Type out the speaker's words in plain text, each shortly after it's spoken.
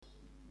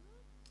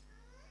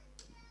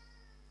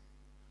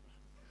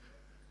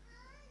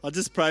I'll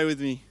just pray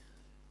with me.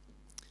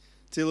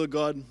 Dear Lord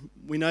God,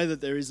 we know that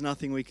there is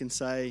nothing we can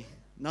say,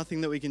 nothing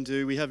that we can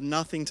do. We have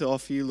nothing to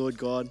offer you, Lord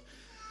God.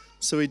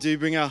 So we do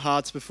bring our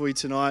hearts before you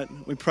tonight.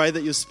 We pray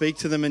that you'll speak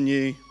to them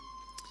anew.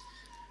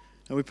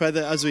 And we pray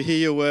that as we hear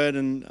your word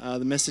and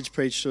the message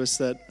preached to us,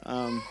 that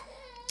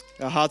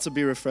our hearts will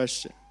be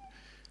refreshed.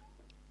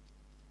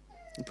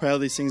 We pray all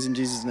these things in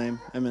Jesus'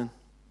 name. Amen.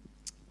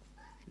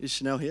 Is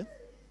Chanel here?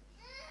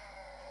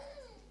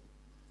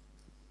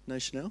 No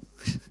Chanel?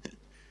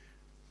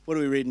 What are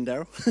we reading,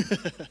 Daryl?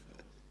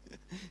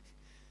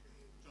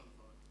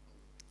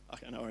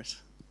 Okay, no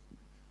worries.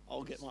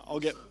 I'll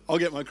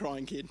get my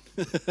crying kid.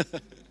 No,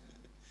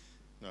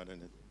 I don't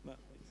need. No.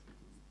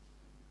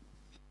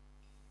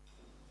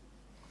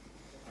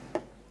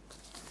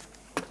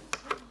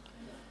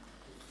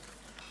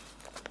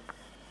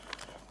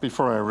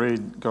 Before I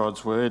read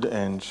God's word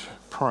and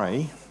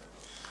pray,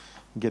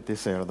 get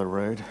this out of the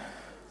road.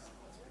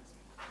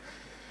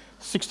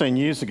 16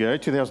 years ago,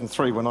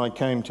 2003, when I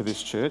came to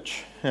this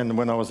church and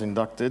when I was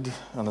inducted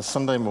on a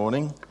Sunday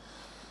morning,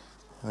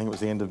 I think it was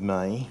the end of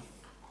May,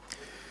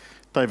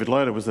 David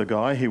Loader was the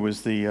guy. He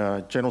was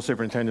the General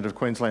Superintendent of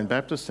Queensland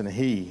Baptist, and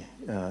he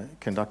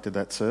conducted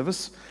that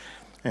service.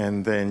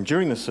 And then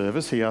during the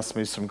service, he asked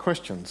me some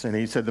questions. And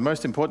he said, the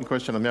most important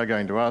question I'm now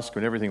going to ask you,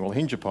 and everything will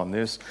hinge upon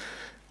this,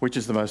 which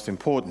is the most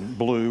important,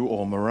 blue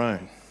or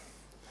maroon?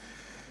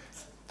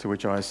 To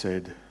which I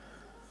said,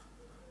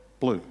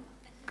 blue,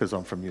 because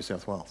I'm from New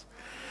South Wales.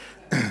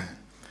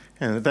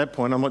 And at that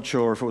point, I'm not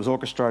sure if it was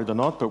orchestrated or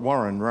not, but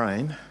Warren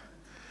Rain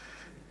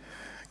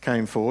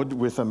came forward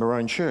with a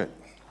maroon shirt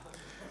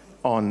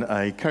on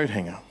a coat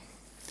hanger.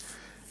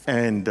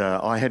 And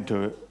I had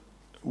to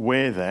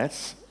wear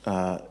that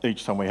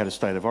each time we had a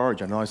state of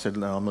origin. And I said,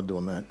 no, I'm not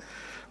doing that.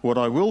 What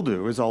I will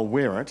do is I'll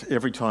wear it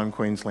every time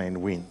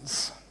Queensland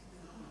wins.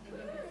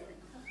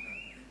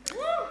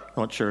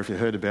 Not sure if you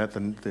heard about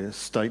the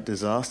state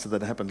disaster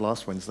that happened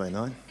last Wednesday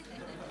night.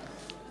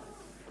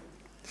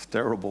 It's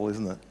terrible,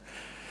 isn't it?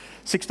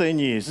 16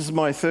 years. This is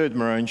my third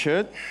maroon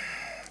shirt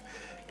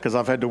because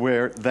I've had to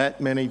wear it that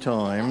many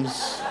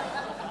times.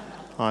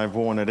 I've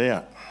worn it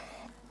out.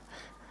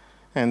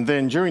 And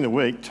then during the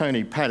week,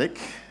 Tony Paddock,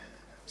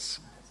 is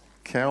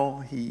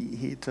Cal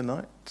here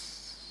tonight?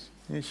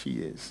 Yes, she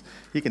is.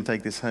 You can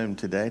take this home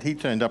to Dad. He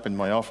turned up in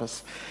my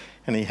office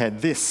and he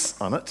had this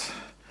on it.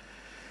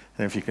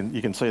 And if you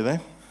can see there,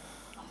 it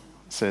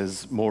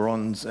says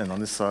morons, and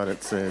on this side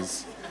it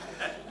says,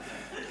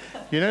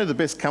 you know the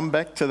best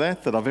comeback to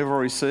that I've ever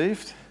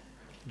received?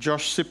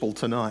 Josh Sipple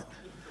tonight.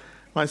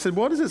 I said,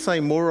 why does it say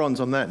morons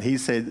on that? He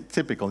said,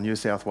 typical New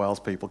South Wales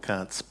people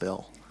can't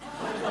spell.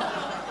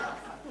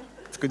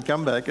 It's a good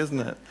comeback, isn't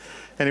it?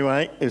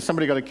 Anyway, if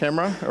somebody got a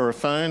camera or a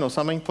phone or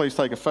something, please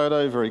take a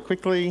photo very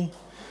quickly.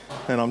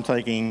 And I'm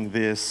taking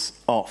this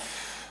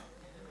off.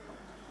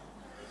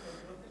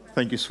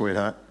 Thank you,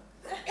 sweetheart.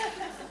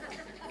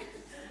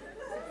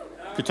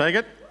 Did you take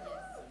it?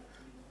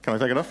 Can I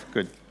take it off?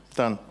 Good.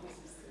 Done.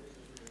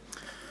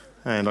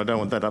 And I don't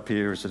want that up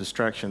here as a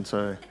distraction,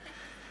 so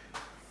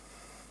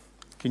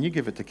can you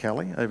give it to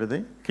Callie over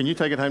there? Can you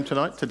take it home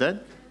tonight to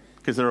Dad?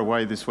 Because they're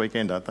away this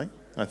weekend, aren't they?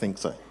 I think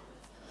so.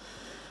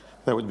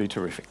 That would be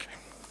terrific.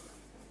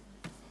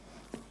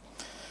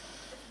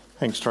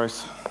 Thanks,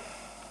 Trace.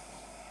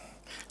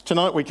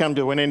 Tonight we come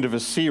to an end of a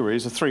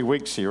series, a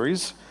 3-week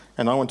series,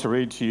 and I want to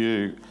read to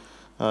you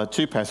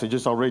 2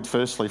 passages. I'll read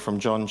firstly from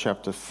John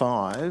chapter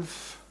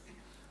 5,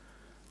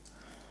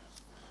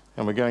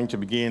 and we're going to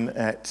begin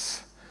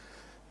at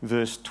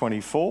verse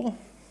 24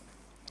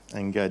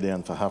 and go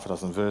down for half a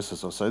dozen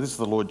verses or so. This is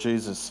the Lord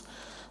Jesus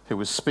who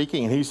was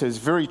speaking, and he says,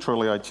 very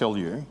truly I tell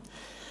you,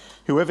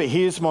 whoever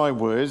hears my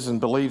words and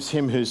believes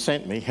him who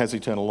sent me has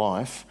eternal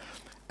life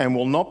and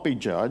will not be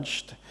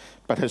judged,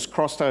 but has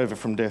crossed over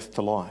from death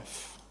to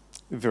life.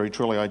 Very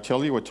truly I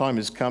tell you, a time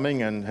is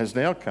coming and has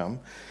now come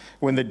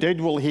when the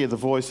dead will hear the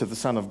voice of the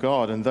Son of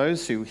God, and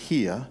those who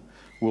hear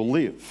will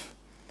live.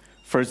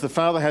 For as the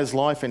Father has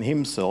life in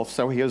himself,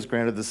 so he has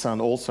granted the Son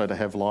also to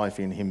have life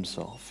in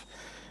himself.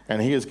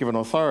 And he has given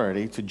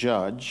authority to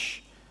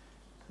judge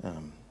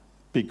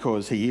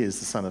because he is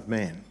the Son of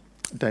Man.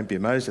 Don't be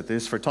amazed at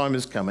this, for a time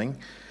is coming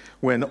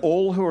when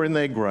all who are in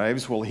their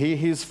graves will hear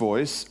his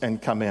voice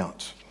and come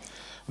out.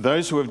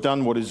 Those who have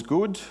done what is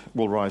good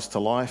will rise to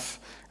life,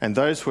 and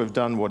those who have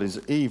done what is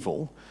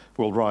evil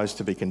will rise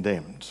to be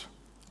condemned.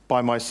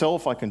 By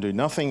myself I can do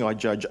nothing, I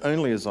judge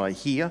only as I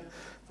hear,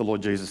 the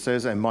Lord Jesus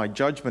says, and my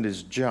judgment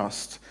is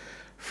just,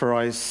 for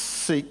I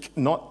seek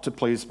not to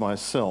please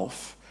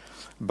myself,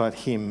 but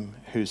him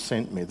who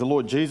sent me. The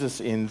Lord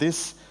Jesus in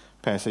this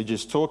passage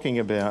is talking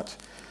about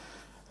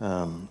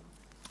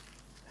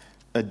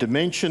a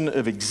dimension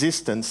of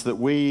existence that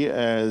we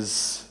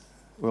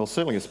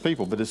certainly as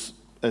people, but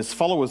as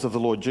followers of the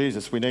Lord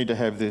Jesus, we need to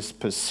have this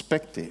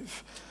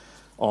perspective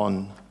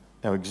on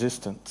our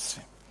existence.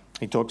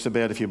 He talks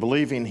about if you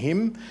believe in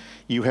him,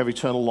 you have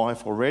eternal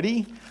life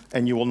already,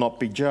 and you will not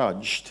be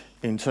judged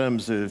in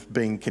terms of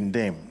being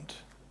condemned,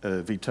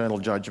 of eternal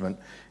judgment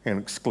and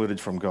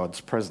excluded from God's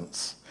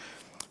presence.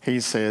 He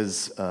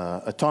says,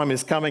 a time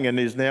is coming and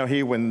is now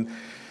here when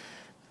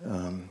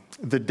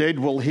the dead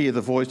will hear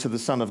the voice of the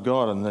Son of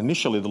God. And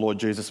initially the Lord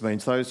Jesus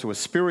means those who are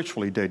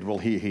spiritually dead will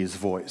hear his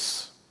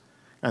voice.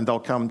 And they'll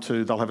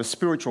have a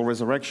spiritual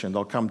resurrection.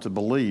 They'll come to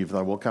believe.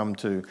 They will come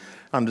to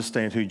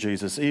understand who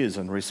Jesus is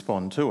and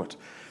respond to it.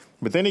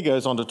 But then he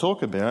goes on to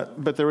talk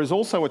about, but there is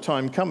also a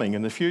time coming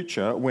in the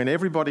future when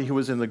everybody who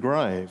is in the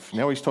grave,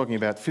 now he's talking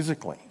about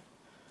physically,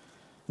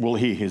 will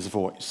hear his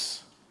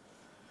voice.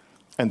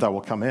 And they will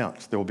come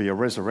out. There will be a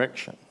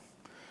resurrection.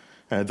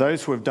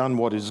 Those who have done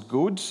what is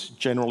good,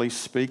 generally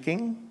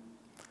speaking,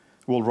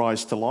 will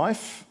rise to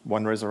life,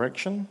 one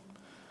resurrection.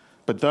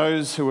 But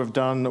those who have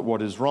done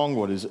what is wrong,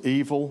 what is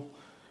evil,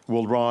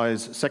 will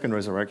rise, second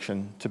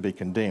resurrection, to be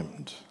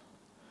condemned.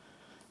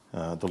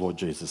 The Lord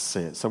Jesus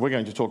says. So we're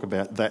going to talk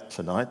about that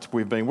tonight.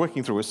 We've been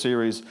working through a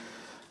series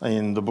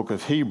in the book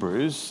of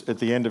Hebrews at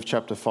the end of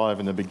chapter 5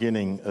 and the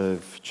beginning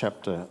of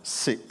chapter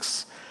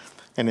 6.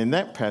 And in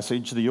that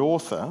passage, the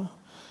author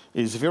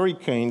is very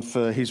keen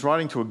he's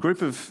writing to a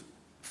group of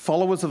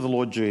followers of the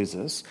Lord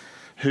Jesus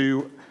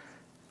who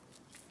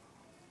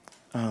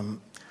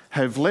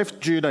have left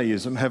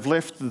Judaism, have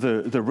left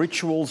the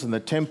rituals and the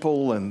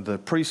temple and the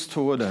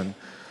priesthood and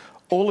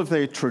all of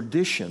their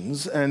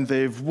traditions, and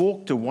they've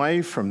walked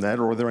away from that,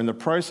 or they're in the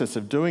process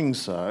of doing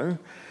so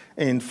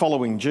and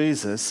following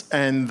Jesus,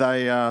 and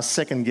they are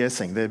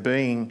second-guessing.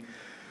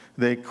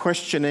 They're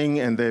questioning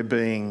and they're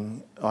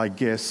being, I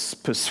guess,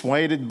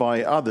 persuaded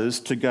by others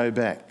to go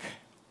back.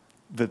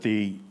 That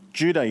the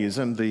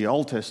Judaism, the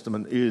Old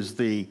Testament, is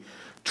the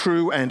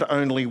true and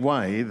only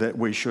way that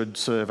we should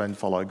serve and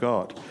follow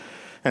God.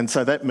 And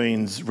so that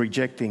means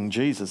rejecting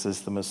Jesus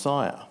as the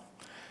Messiah.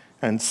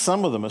 And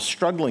some of them are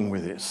struggling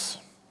with this.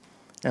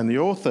 And the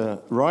author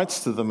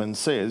writes to them and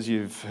says,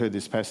 you've heard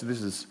this passage,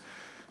 this is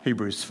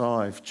Hebrews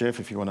 5. Jeff,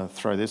 if you want to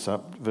throw this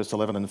up, verse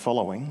 11 and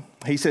following.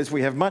 He says,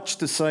 we have much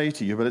to say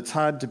to you, but it's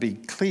hard to be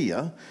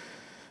clear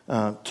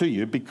to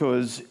you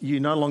because you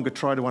no longer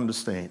try to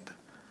understand.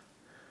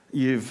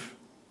 You've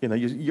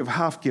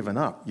half given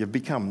up. You've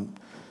become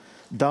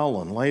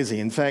dull and lazy.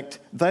 In fact,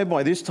 though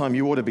by this time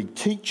you ought to be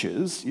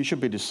teachers, you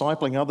should be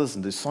discipling others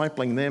and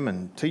discipling them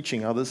and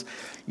teaching others.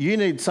 You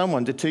need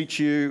someone to teach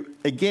you,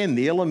 again,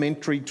 the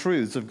elementary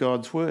truths of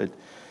God's word.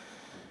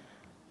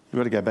 You've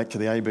got to go back to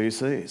the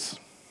ABCs.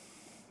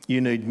 You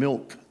need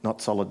milk,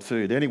 not solid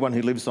food. Anyone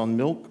who lives on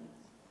milk,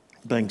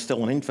 being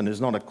still an infant,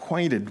 is not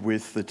acquainted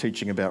with the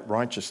teaching about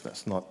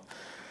righteousness.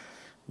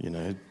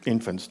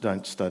 Infants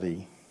don't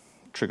study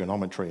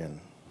trigonometry and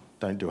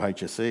don't do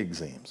HSC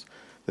exams.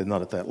 They're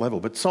not at that level.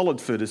 But solid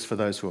food is for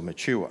those who are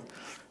mature,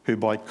 who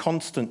by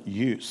constant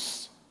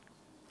use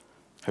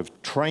have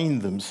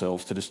trained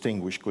themselves to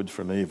distinguish good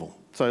from evil.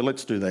 So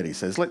let's do that, he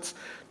says. Let's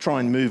try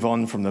and move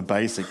on from the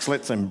basics.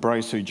 Let's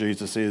embrace who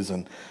Jesus is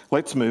and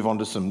let's move on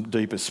to some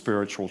deeper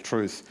spiritual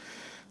truth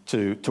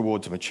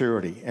towards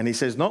maturity. And he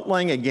says, not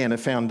laying again a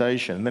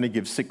foundation, and then he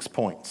gives 6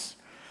 points.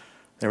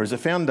 There is a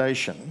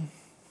foundation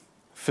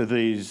for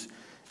these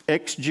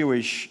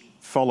ex-Jewish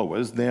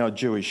followers, now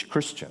Jewish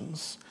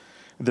Christians.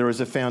 There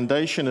is a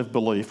foundation of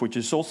belief which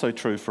is also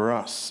true for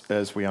us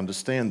as we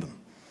understand them.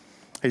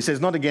 He says,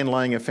 not again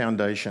laying a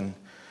foundation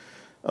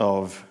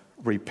of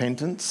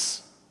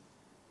repentance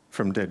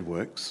from dead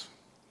works,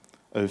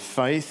 of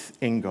faith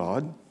in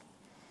God,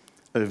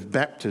 of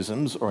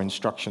baptisms or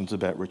instructions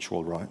about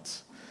ritual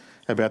rites,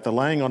 about the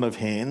laying on of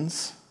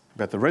hands,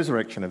 about the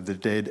resurrection of the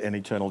dead and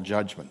eternal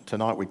judgment.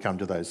 Tonight we come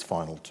to those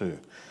final 2.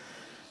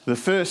 The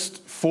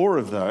first 4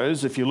 of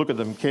those, if you look at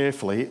them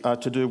carefully, are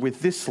to do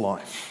with this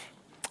life.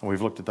 And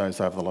we've looked at those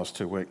over the last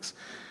 2 weeks.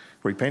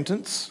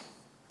 Repentance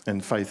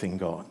and faith in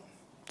God.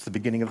 It's the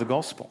beginning of the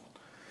gospel.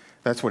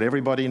 That's what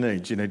everybody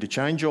needs. You need to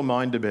change your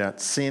mind about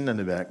sin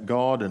and about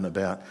God and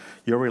about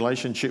your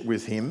relationship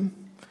with him.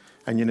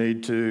 And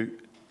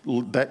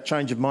that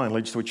change of mind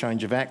leads to a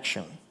change of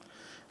action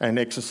and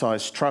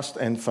exercise trust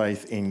and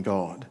faith in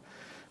God.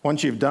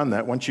 Once you've done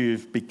that, once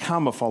you've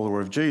become a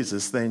follower of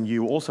Jesus, then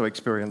you also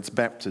experience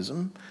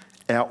baptism,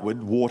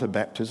 outward water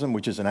baptism,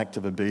 which is an act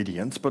of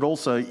obedience, but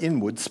also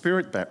inward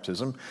spirit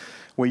baptism,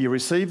 where you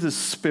receive the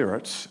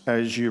Spirit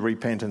as you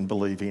repent and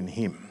believe in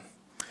him.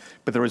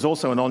 But there is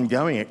also an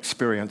ongoing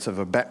experience of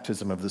a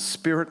baptism of the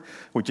Spirit,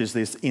 which is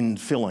this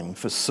infilling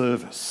for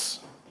service,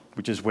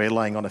 which is where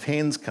laying on of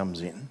hands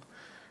comes in.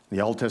 The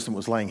Old Testament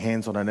was laying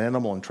hands on an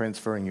animal and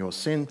transferring your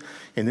sin.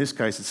 In this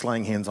case, it's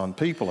laying hands on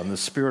people and the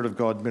Spirit of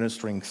God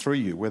ministering through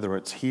you, whether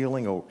it's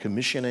healing or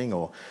commissioning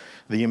or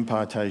the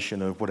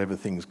impartation of whatever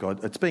things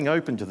God... It's being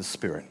open to the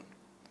Spirit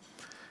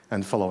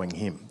and following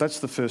him. That's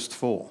the first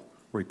 4.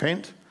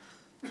 Repent,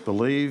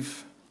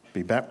 believe,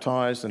 be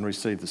baptised and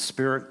receive the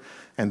Spirit,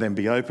 and then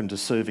be open to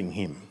serving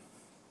him.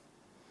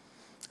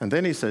 And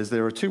then he says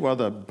there are 2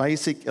 other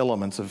basic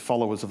elements of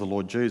followers of the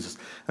Lord Jesus.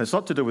 And it's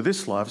not to do with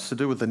this life, it's to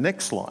do with the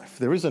next life.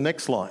 There is a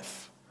next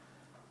life.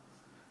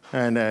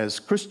 And as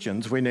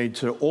Christians, we need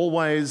to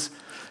always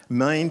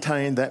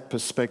maintain that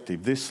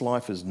perspective. This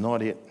life is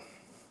not it.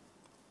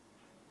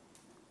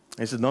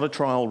 This is not a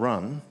trial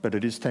run, but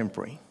it is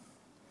temporary.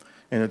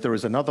 and that there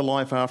is another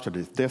life after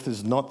death. Death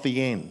is not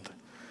the end.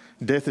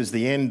 Death is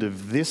the end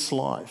of this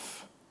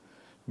life,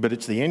 but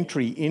it's the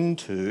entry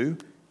into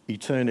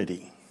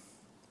eternity.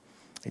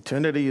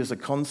 Eternity is a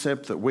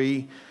concept that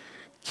we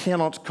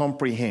cannot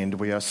comprehend.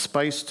 We are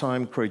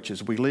space-time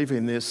creatures. We live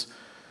in this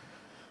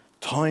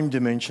time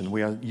dimension.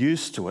 We are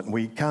used to it, and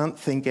we can't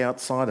think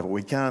outside of it.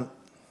 We can't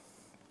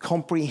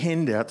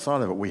comprehend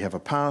outside of it. We have a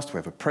past, we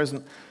have a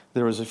present,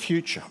 there is a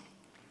future.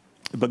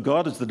 But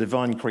God is the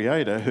divine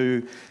creator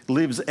who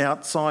lives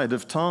outside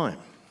of time.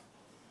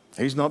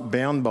 He's not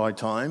bound by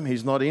time,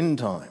 he's not in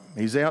time,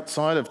 he's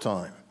outside of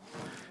time.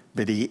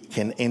 But he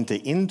can enter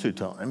into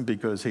time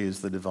because he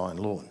is the divine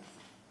Lord.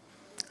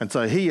 And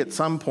so he, at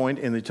some point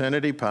in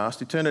eternity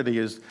past, eternity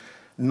is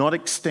not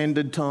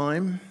extended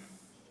time.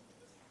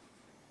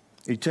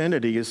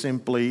 Eternity is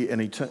simply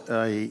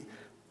a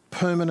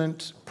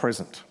permanent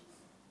present.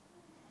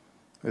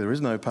 There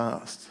is no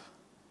past.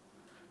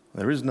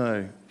 There is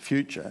no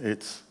future.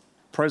 It's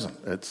present.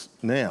 It's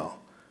now,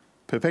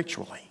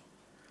 perpetually.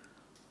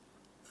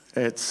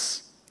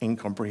 It's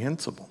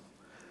incomprehensible.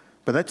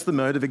 But that's the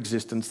mode of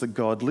existence that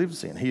God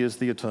lives in. He is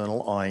the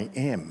eternal I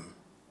am,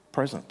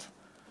 present.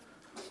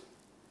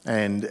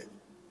 And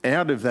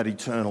out of that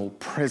eternal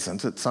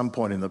present, at some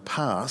point in the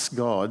past,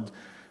 God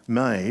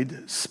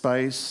made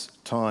space,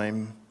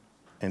 time,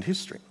 and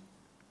history.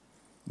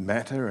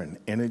 Matter and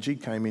energy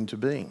came into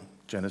being.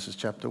 Genesis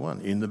chapter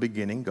 1. In the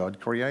beginning, God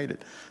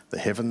created the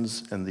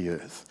heavens and the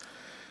earth.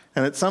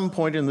 And at some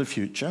point in the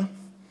future,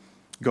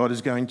 God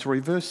is going to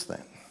reverse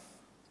that.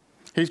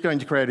 He's going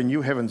to create a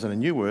new heavens and a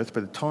new earth,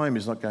 but time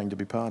is not going to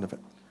be part of it.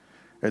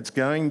 It's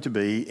going to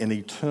be an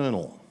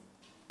eternal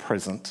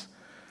present,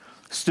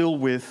 still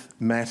with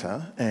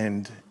matter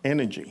and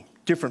energy.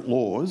 Different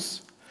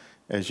laws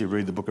as you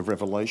read the book of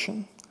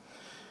Revelation.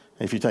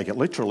 If you take it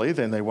literally,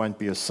 then there won't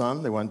be a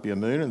sun, there won't be a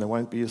moon, and there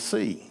won't be a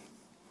sea.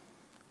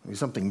 There's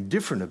something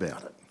different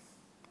about it.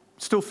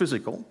 Still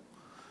physical,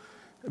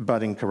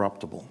 but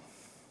incorruptible.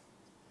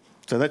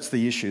 So that's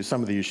the issue,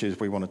 some of the issues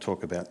we want to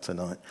talk about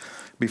tonight.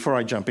 Before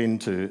I jump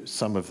into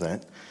some of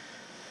that,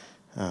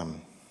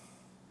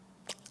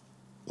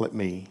 let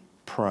me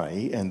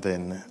pray and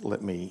then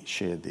let me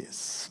share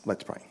this.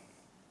 Let's pray.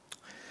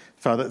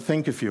 Father,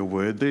 thank you for your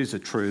word. These are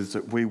truths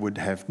that we would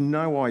have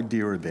no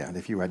idea about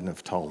if you hadn't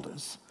have told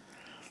us.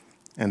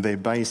 And they're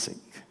basic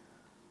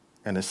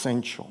and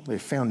essential. They're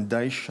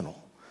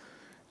foundational,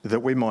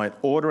 that we might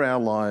order our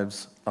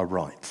lives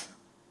aright.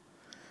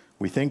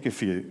 We thank you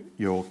for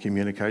your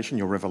communication,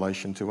 your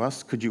revelation to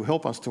us. Could you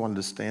help us to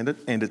understand it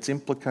and its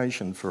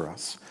implication for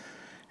us,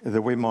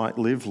 that we might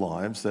live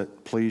lives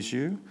that please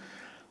you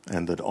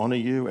and that honour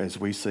you as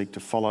we seek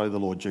to follow the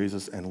Lord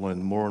Jesus and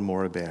learn more and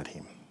more about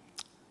him.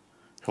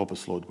 Help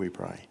us, Lord, we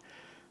pray.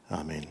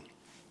 Amen.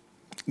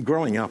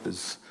 Growing up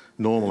is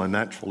normal and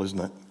natural, isn't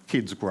it?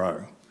 Kids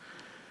grow.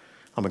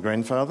 I'm a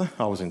grandfather.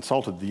 I was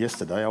insulted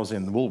yesterday. I was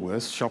in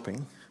Woolworths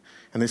shopping,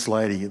 and this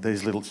lady,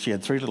 she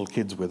had 3 little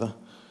kids with her,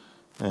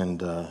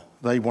 and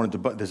they wanted to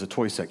buy, there's a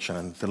toy section,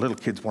 and the little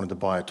kids wanted to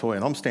buy a toy,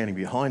 and I'm standing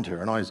behind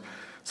her,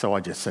 so I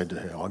just said to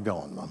her, go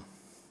on, Mum,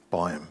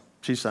 buy them.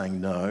 She's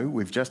saying, no,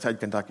 we've just had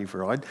Kentucky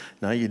Fried.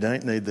 No, you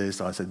don't need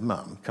this. I said,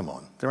 Mum, come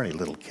on, they're only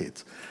little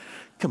kids.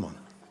 Come on,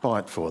 buy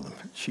it for them.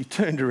 She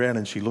turned around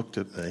and she looked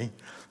at me,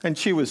 and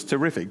she was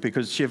terrific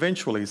because she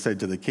eventually said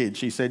to the kids,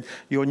 she said,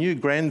 your new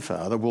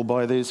grandfather will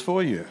buy these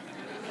for you.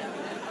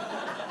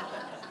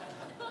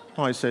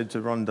 I said to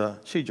Rhonda,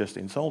 she just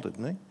insulted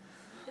me.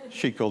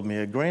 She called me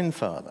a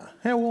grandfather.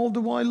 How old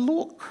do I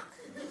look?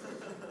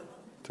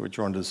 To which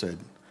Rhonda said,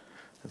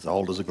 as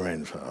old as a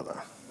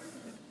grandfather.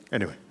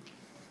 Anyway,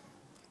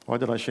 why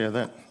did I share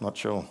that? Not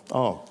sure.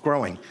 Oh,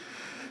 growing.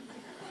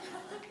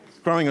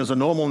 Growing is a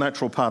normal,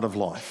 natural part of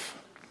life.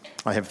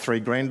 I have 3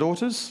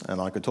 granddaughters, and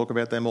I could talk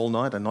about them all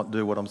night and not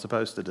do what I'm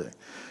supposed to do.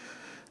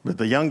 But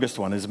the youngest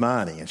one is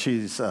Marnie, and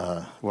she's,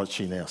 what's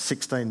she now,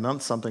 16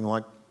 months, something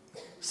like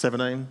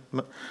 17,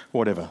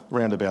 whatever,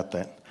 round about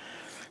that.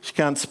 She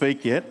can't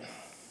speak yet,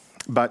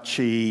 but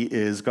she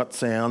has got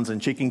sounds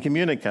and she can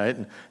communicate.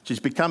 She's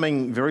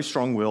becoming very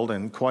strong-willed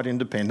and quite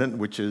independent,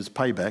 which is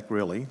payback,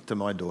 really, to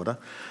my daughter.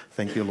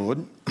 Thank you,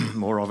 Lord.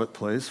 More of it,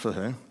 please, for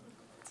her.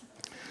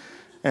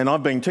 And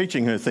I've been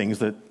teaching her things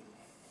that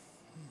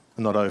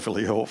are not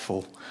overly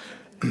helpful.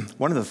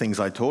 One of the things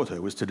I taught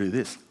her was to do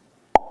this.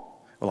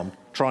 Well, I'm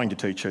trying to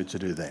teach her to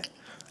do that.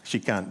 She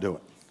can't do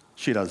it.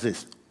 She does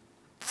this.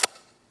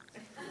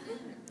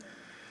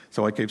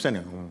 So I keep saying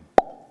it.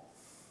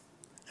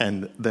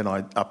 And then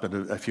I up it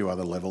a few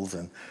other levels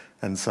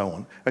and so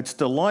on. It's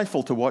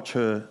delightful to watch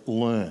her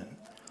learn.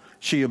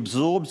 She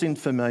absorbs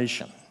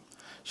information.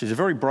 She's a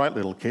very bright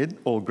little kid.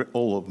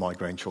 All of my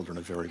grandchildren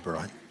are very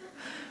bright,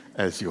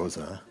 as yours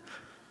are.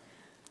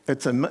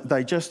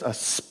 They just are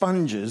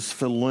sponges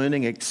for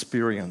learning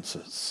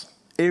experiences.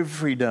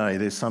 Every day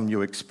there's some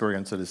new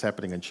experience that is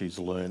happening and she's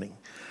learning.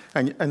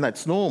 And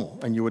that's normal,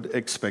 and you would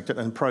expect it,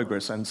 and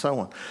progress, and so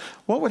on.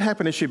 What would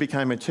happen if she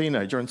became a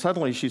teenager and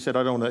suddenly she said,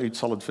 I don't want to eat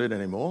solid food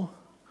anymore.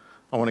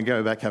 I want to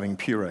go back having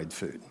pureed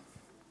food.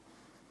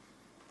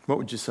 What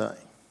would you say?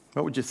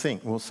 What would you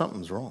think? Well,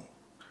 something's wrong.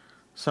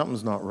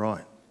 Something's not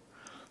right.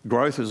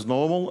 Growth is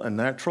normal and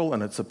natural,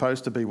 and it's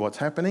supposed to be what's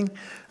happening,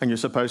 and you're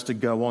supposed to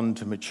go on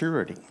to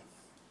maturity.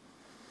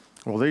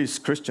 Well, these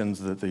Christians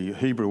that the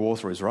Hebrew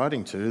author is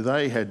writing to,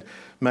 they had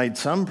made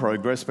some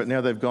progress, but now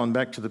they've gone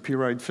back to the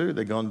pureed food.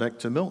 They've gone back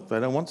to milk. They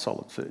don't want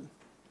solid food.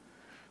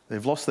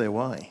 They've lost their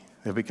way.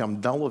 They've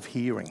become dull of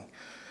hearing.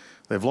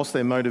 They've lost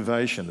their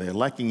motivation. They're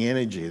lacking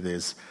energy.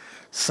 There's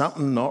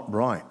something not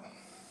right.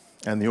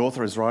 And the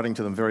author is writing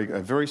to them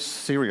a very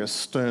serious,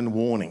 stern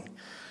warning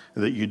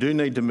that you do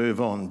need to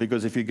move on,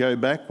 because if you go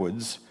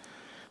backwards,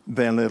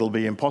 then it'll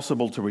be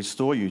impossible to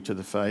restore you to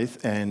the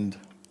faith, and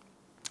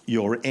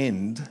your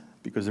end,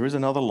 because there is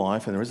another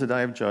life and there is a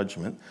day of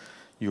judgment,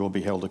 you will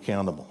be held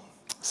accountable.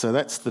 So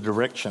that's the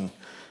direction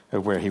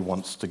of where he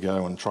wants to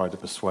go and try to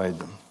persuade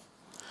them.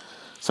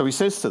 So he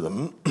says to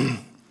them,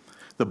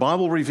 the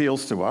Bible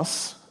reveals to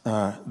us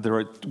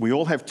we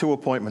all have two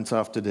appointments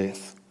after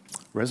death,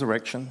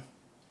 resurrection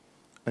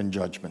and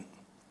judgment.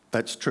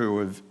 That's true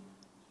of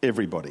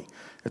everybody.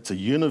 It's a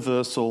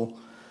universal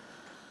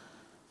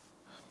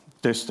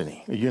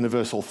destiny, a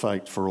universal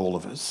fate for all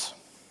of us.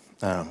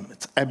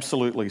 It's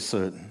absolutely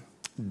certain.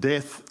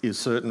 Death is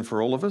certain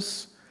for all of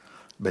us,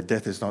 but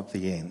death is not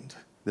the end.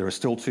 There are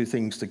still two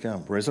things to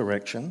come,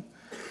 resurrection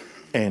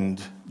and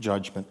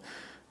judgment.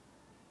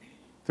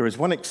 There is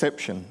one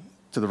exception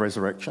to the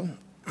resurrection,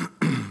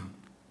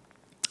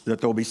 that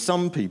there will be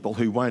some people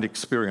who won't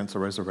experience a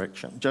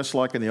resurrection. Just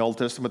like in the Old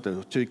Testament, there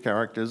were two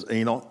characters,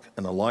 Enoch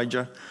and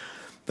Elijah.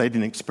 They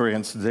didn't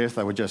experience death.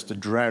 They were just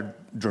rapid,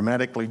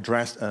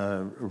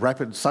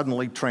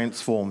 suddenly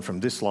transformed from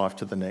this life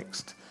to the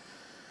next.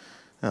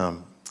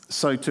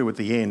 So too at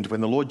the end,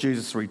 when the Lord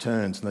Jesus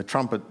returns and the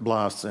trumpet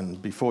blasts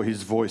and before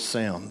his voice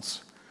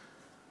sounds,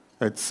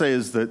 it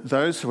says that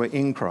those who are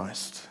in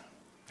Christ,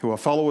 who are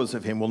followers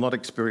of him, will not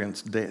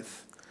experience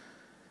death,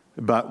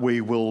 but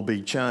we will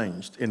be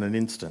changed in an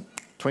instant,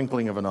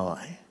 twinkling of an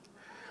eye,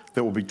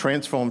 that will be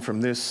transformed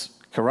from this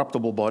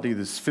corruptible body,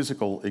 this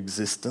physical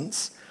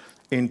existence,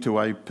 into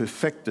a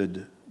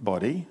perfected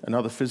body,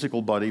 another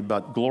physical body,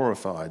 but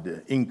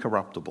glorified,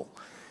 incorruptible,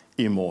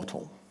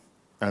 immortal.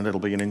 And it'll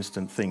be an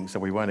instant thing, so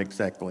we won't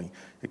exactly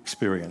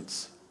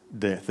experience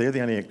death. They're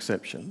the only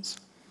exceptions.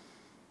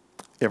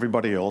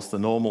 Everybody else, the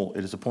normal,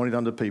 it is appointed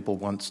unto people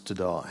once to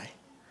die.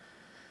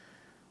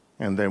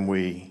 And then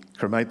we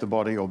cremate the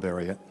body or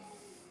bury it.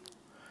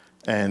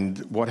 And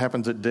what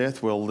happens at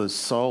death? Well, the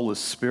soul, the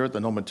spirit, the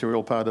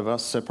non-material part of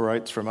us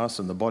separates from us,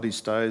 and the body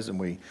stays, and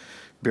we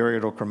bury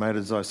it or cremate it,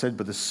 as I said.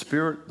 But the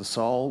spirit, the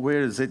soul,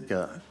 where does it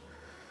go?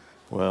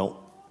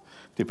 Well,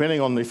 depending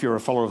on if you're a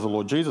follower of the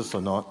Lord Jesus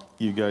or not,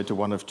 you go to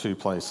one of two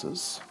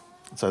places.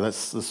 So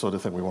that's the sort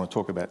of thing we want to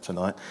talk about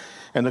tonight.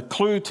 And a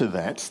clue to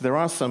that, there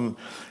are some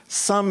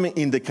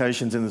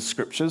indications in the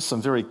scriptures,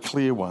 some very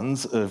clear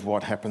ones of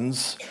what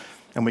happens.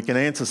 And we can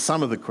answer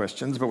some of the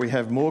questions, but we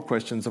have more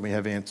questions than we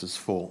have answers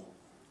for.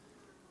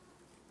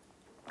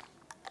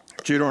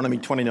 Deuteronomy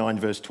 29,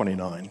 verse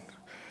 29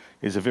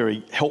 is a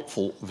very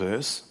helpful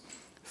verse.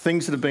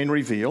 Things that have been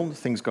revealed,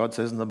 things God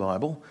says in the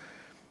Bible,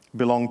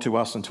 belong to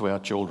us and to our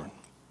children.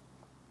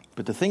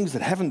 But the things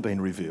that haven't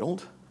been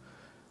revealed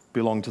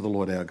belong to the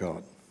Lord our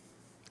God.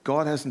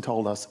 God hasn't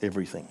told us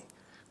everything.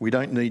 We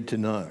don't need to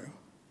know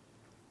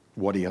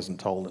what he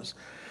hasn't told us.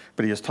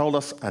 But he has told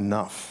us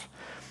enough.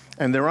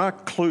 And there are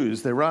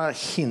clues, there are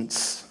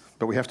hints,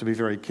 but we have to be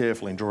very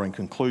careful in drawing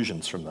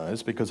conclusions from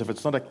those, because if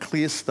it's not a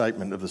clear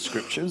statement of the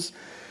scriptures,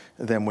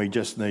 then we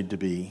just need to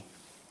be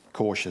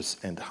cautious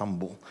and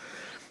humble.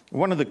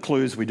 One of the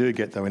clues we do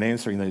get, though, in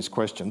answering these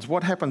questions,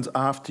 what happens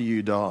after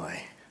you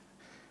die?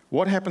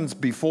 What happens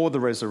before the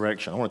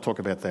resurrection? I want to talk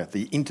about that,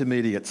 the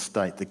intermediate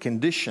state, the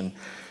condition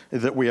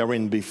that we are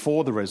in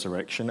before the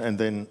resurrection and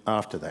then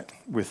after that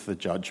with the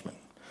judgment.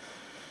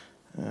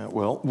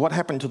 Well, what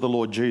happened to the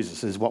Lord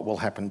Jesus is what will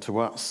happen to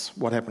us.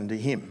 What happened to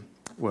him?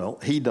 Well,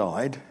 he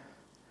died,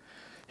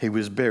 he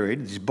was buried,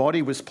 his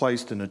body was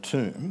placed in a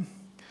tomb,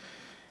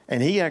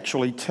 and he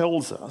actually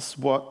tells us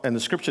and the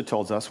scripture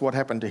tells us what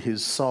happened to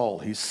his soul,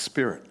 his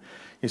spirit.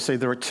 You see,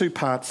 there are two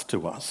parts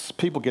to us.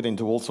 People get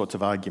into all sorts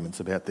of arguments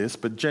about this,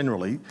 but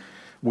generally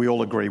we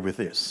all agree with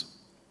this.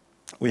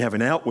 We have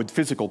an outward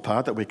physical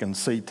part that we can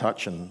see,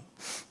 touch and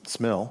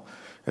smell.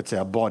 It's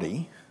our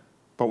body.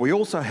 But we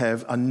also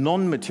have a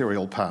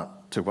non-material part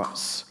to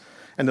us.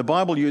 And the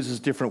Bible uses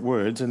different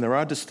words, and there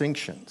are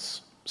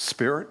distinctions.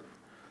 Spirit,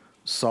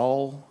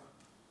 soul,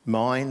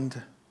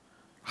 mind,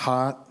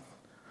 heart.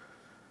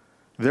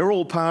 They're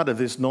all part of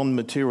this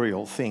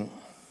non-material thing.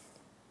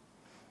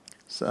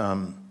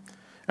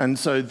 And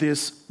so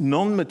this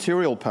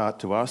non-material part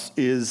to us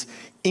is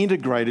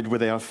integrated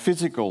with our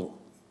physical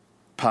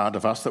part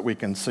of us that we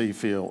can see,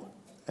 feel,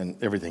 and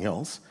everything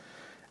else.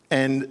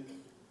 And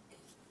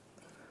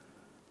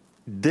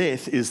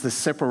death is the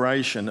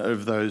separation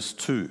of those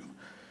two.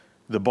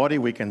 The body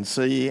we can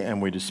see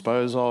and we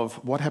dispose of.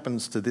 What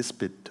happens to this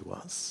bit to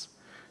us?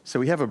 So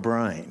we have a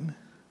brain,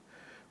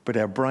 but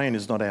our brain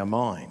is not our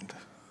mind,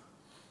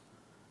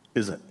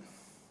 is it?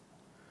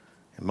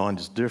 Our mind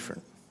is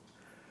different.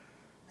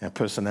 our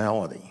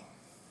personality.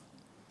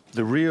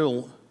 The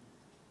real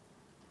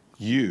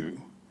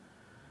you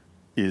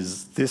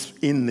is this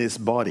in this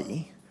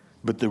body,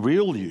 but the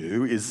real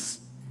you is,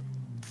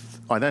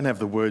 I don't have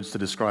the words to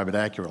describe it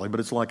accurately, but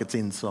it's like it's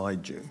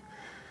inside you.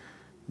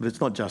 But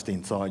it's not just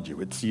inside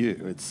you, it's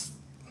you.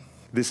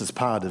 This is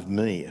part of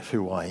me, of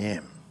who I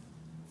am,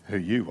 who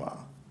you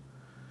are.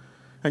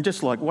 And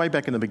just like way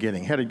back in the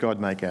beginning, how did God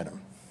make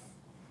Adam?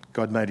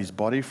 God made his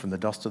body from the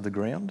dust of the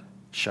ground,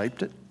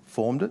 shaped it,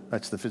 formed it.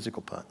 That's the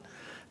physical part.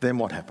 Then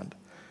what happened?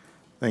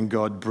 Then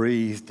God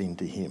breathed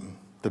into him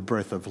the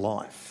breath of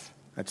life.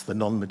 That's the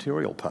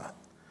non-material part.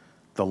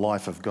 The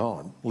life of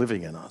God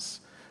living in us,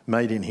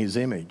 made in his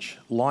image,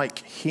 like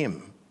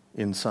him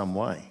in some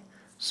way.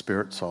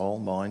 Spirit, soul,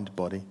 mind,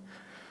 body,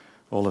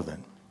 all of that.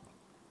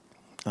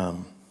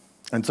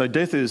 And so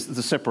death is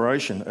the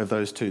separation of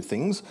those two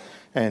things.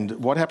 And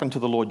what happened to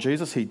the Lord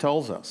Jesus? He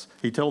tells us.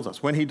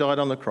 When he died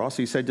on the cross,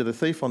 he said to the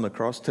thief on the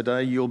cross,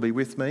 "Today you'll be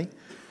with me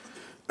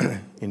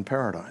in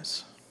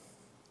paradise."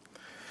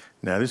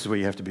 Now, this is where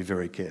you have to be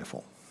very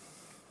careful.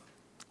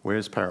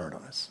 Where's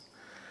paradise?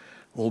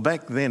 Well,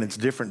 back then it's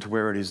different to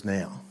where it is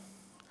now.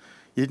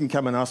 You can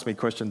come and ask me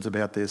questions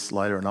about this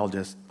later and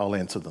I'll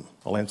answer them.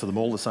 I'll answer them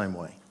all the same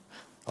way.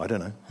 I don't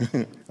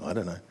know. I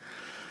don't know.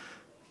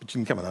 But you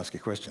can come and ask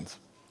your questions.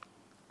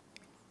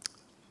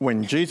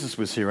 When Jesus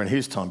was here in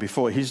his time,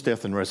 before his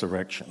death and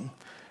resurrection,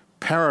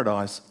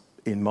 paradise,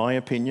 in my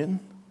opinion,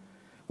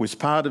 was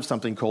part of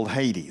something called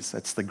Hades.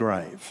 That's the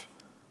grave.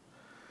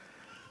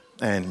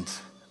 And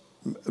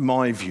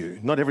my view,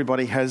 not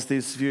everybody has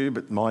this view,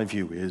 but my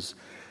view is,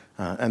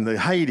 and the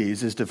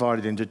Hades is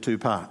divided into two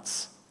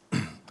parts.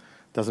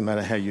 Doesn't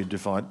matter how you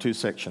divide, two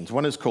sections.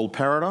 One is called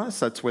paradise.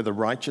 That's where the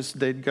righteous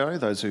dead go,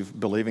 those who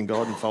believe in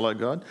God and follow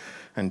God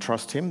and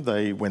trust him.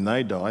 When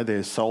they die,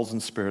 their souls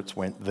and spirits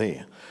went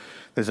there.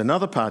 There's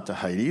another part to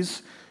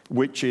Hades,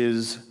 which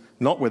is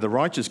not where the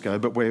righteous go,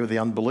 but where the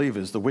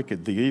unbelievers, the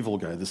wicked, the evil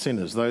go, the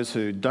sinners, those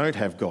who don't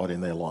have God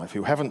in their life,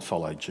 who haven't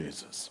followed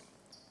Jesus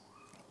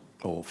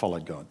or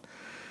followed God.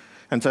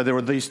 And so there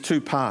are these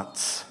two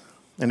parts.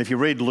 And if you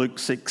read Luke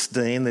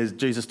 16,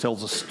 Jesus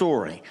tells a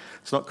story.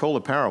 It's not called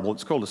a parable,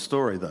 it's called a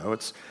story though.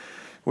 It's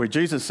where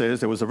Jesus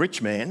says there was a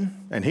rich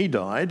man and he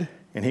died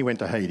and he went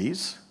to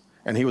Hades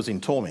and he was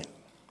in torment.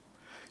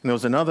 And there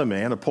was another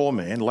man, a poor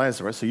man,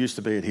 Lazarus, who used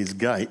to be at his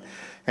gate,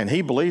 and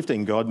he believed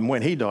in God, and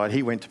when he died,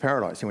 he went to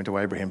paradise. He went to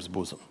Abraham's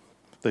bosom.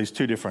 These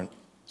two different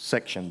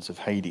sections of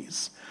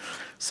Hades.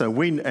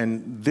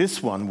 And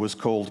this one was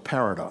called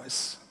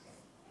paradise.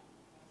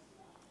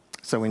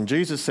 So when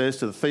Jesus says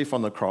to the thief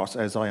on the cross,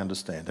 as I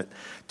understand it,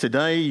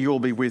 "Today you'll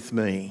be with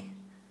me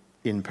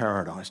in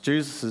paradise,"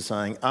 Jesus is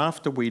saying,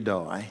 after we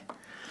die,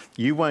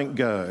 you won't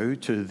go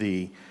to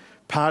the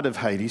part of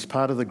Hades,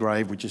 part of the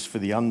grave, which is for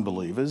the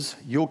unbelievers.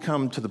 You'll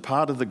come to the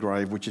part of the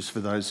grave, which is for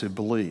those who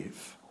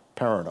believe,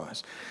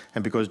 paradise.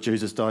 And because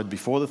Jesus died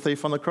before the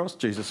thief on the cross,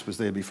 Jesus was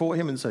there before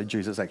him, and so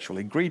Jesus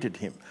actually greeted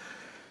him.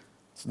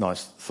 It's a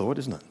nice thought,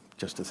 isn't it?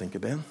 Just to think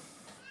about.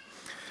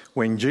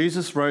 When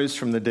Jesus rose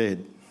from the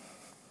dead,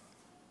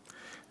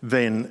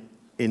 then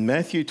in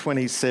Matthew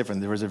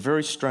 27, there is a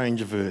very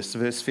strange verse,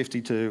 verse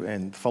 52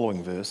 and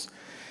following verse,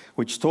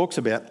 which talks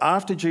about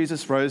after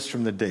Jesus rose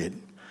from the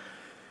dead,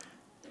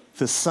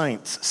 the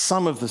saints,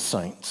 some of the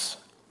saints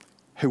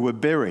who were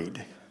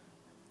buried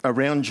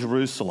around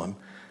Jerusalem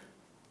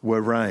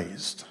were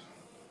raised.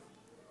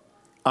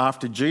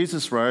 After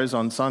Jesus rose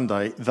on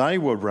Sunday, they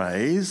were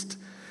raised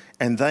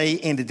and they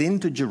entered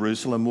into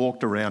Jerusalem,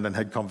 walked around and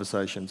had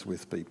conversations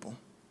with people.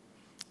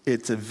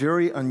 It's a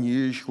very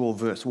unusual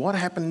verse. What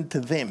happened to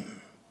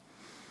them?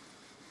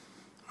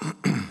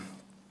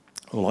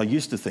 Well, I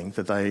used to think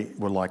that they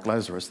were like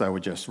Lazarus. They were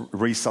just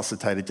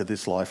resuscitated to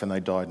this life and they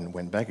died and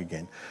went back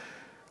again.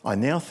 I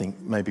now think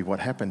maybe what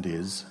happened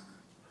is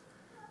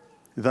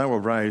they were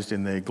raised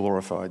in their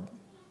glorified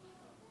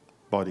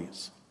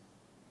bodies.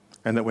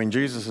 And that when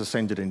Jesus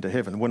ascended into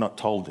heaven, we're not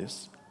told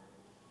this,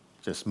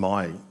 just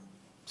my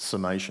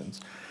summations.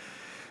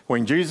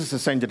 When Jesus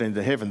ascended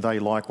into heaven, they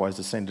likewise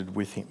ascended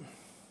with him.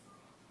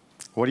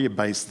 What do you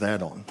base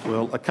that on?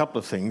 Well, a couple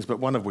of things, but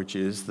one of which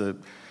is the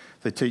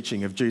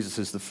teaching of Jesus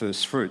as the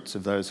first fruits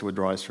of those who would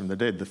rise from the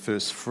dead. The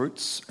first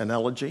fruits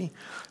analogy,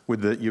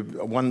 with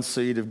one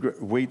seed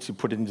of wheat, you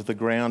put it into the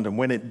ground, and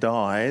when it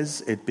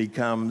dies, it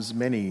becomes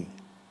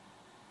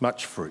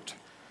much fruit.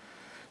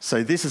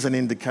 So this is an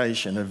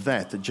indication of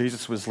that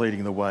Jesus was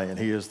leading the way, and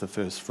he is the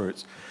first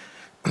fruits.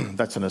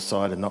 That's an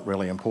aside and not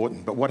really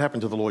important. But what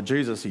happened to the Lord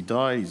Jesus? He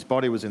died, his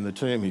body was in the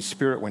tomb, his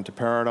spirit went to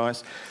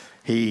paradise.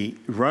 He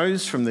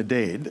rose from the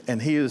dead,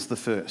 and he is the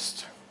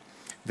first.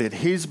 That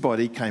his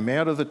body came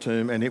out of the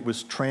tomb and it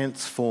was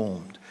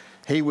transformed.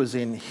 He was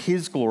in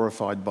his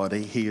glorified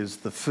body. He is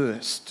the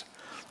first.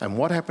 And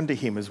what happened to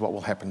him is what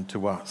will happen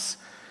to us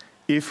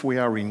if we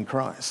are in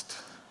Christ,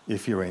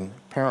 if you're in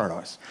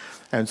paradise.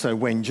 And so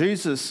when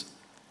Jesus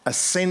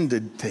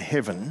ascended to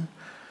heaven,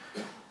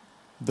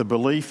 the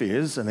belief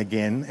is, and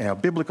again, our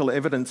biblical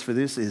evidence for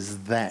this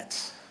is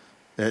that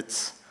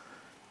it's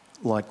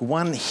like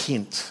one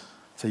hint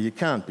So you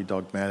can't be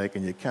dogmatic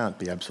and you can't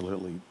be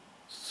absolutely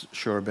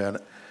sure about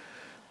it.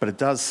 But it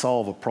does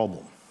solve a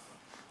problem.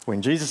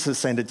 When Jesus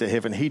ascended to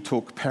heaven, he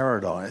took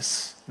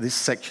paradise, this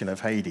section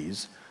of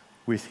Hades,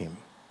 with him.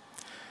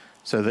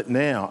 So that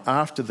now,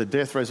 after the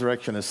death,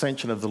 resurrection,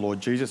 ascension of the Lord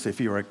Jesus,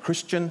 if you're a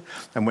Christian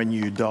and when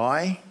you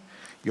die,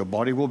 your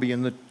body will be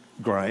in the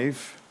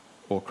grave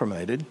or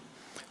cremated,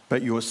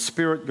 but your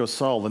spirit, your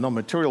soul, the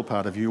non-material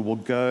part of you will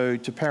go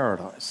to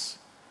paradise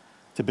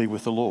to be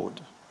with the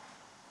Lord,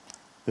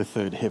 the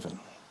third heaven.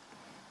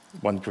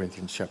 1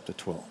 Corinthians chapter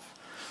 12.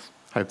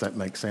 Hope that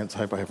makes sense.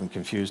 Hope I haven't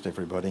confused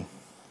everybody.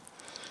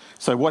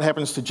 So what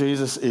happens to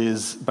Jesus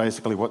is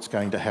basically what's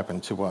going to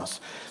happen to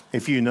us.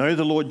 If you know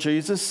the Lord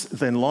Jesus,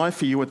 then life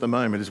for you at the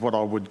moment is what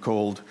I would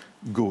call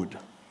good.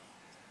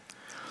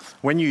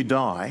 When you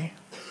die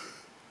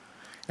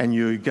and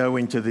you go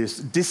into this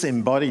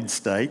disembodied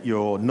state,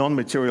 your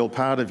non-material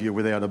part of you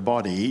without a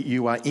body,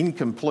 you are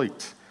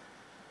incomplete,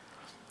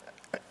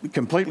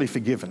 completely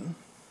forgiven,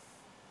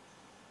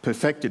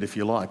 perfected if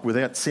you like,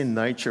 without sin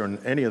nature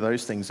and any of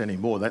those things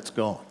anymore. That's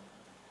gone.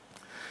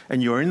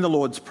 And you're in the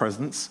Lord's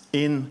presence,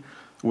 in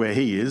where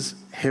he is,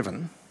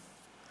 heaven,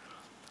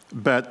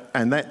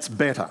 and that's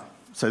better.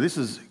 So this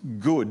is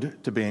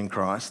good to be in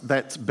Christ,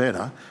 that's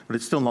better, but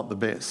it's still not the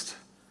best.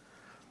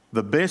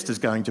 The best is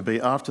going to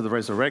be after the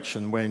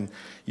resurrection when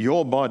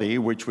your body,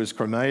 which was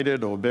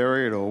cremated or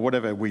buried or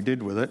whatever we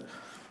did with it,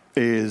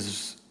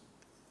 is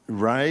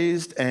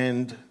raised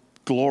and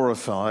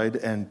glorified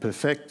and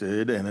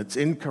perfected, and it's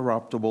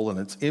incorruptible and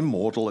it's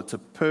immortal. It's a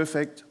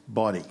perfect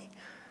body.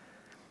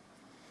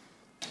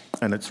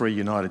 And it's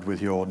reunited with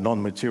your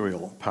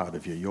non-material part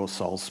of you, your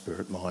soul,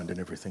 spirit, mind, and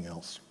everything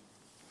else.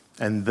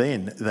 And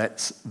then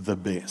that's the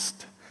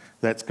best.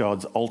 That's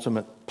God's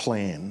ultimate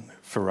plan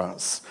for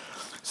us.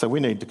 So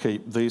we need to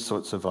keep these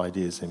sorts of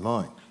ideas in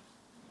mind.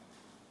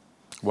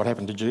 What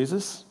happened to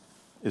Jesus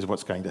is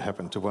what's going to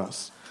happen to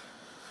us.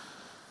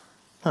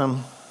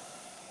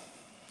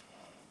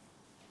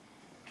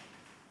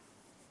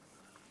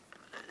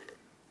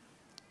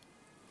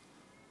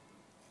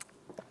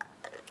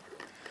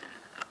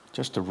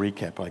 Just to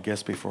recap, I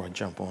guess, before I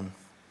jump on.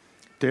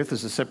 Death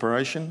is a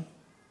separation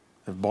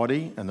of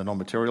body and the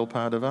non-material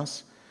part of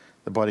us.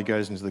 The body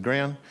goes into the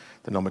ground.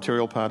 The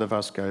non-material part of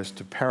us goes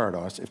to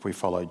paradise if we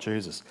follow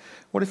Jesus.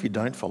 What if you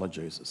don't follow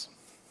Jesus?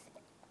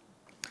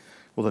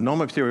 Well, the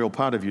non-material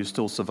part of you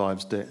still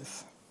survives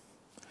death.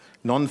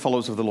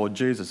 Non-followers of the Lord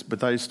Jesus, but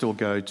they still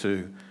go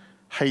to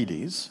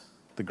Hades,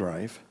 the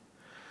grave,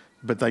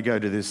 but they go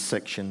to this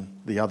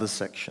section, the other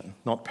section,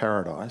 not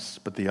paradise,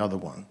 but the other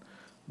one,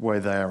 where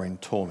they are in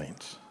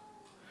torment.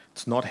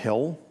 It's not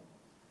hell,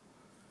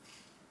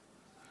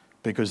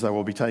 because they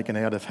will be taken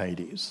out of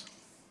Hades.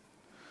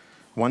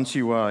 Once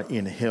you are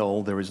in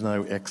hell, there is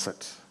no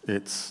exit.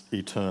 It's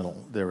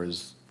eternal. There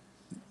is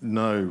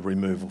no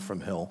removal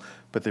from hell.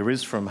 But there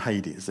is from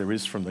Hades. There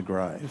is from the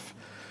grave.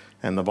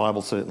 And the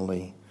Bible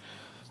certainly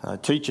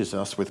teaches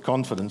us with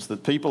confidence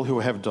that people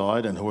who have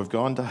died and who have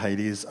gone to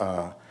Hades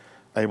are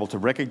able to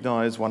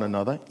recognise one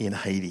another in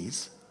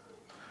Hades,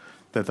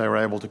 that they are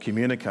able to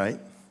communicate,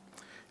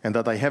 and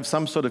that they have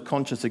some sort of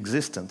conscious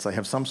existence. They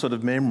have some sort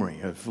of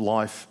memory of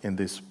life in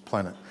this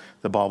planet.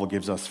 The Bible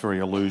gives us very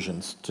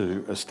allusions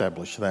to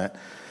establish that,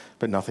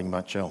 but nothing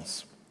much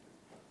else.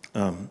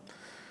 And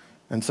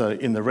so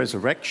in the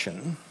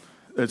resurrection,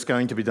 it's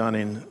going to be done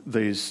in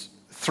these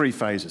three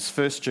phases.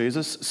 First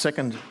Jesus,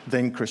 second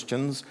then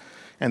Christians,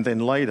 and then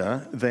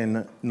later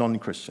then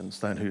non-Christians,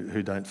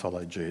 who don't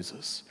follow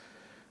Jesus.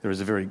 There is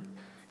a very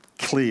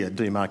clear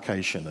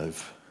demarcation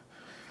of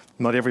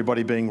not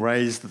everybody being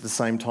raised at the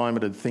same time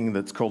at a thing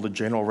that's called a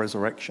general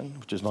resurrection,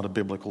 which is not a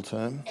biblical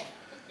term.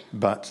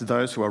 But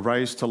those who are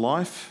raised to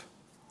life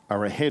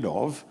are ahead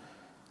of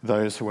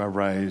those who are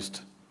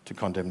raised to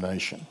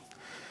condemnation.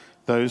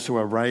 Those who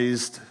are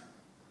raised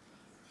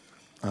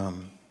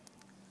to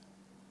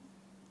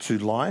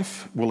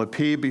life will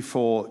appear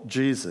before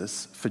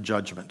Jesus for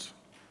judgment,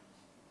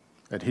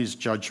 at his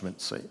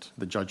judgment seat,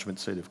 the judgment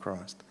seat of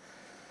Christ.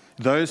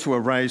 Those who are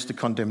raised to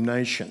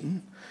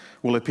condemnation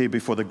will appear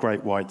before the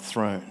great white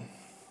throne.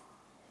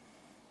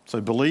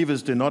 So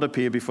believers do not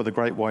appear before the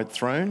great white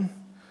throne,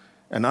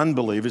 and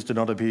unbelievers do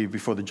not appear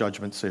before the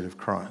judgment seat of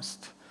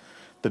Christ.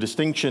 The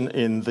distinction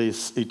in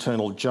this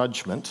eternal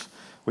judgment,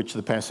 which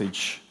the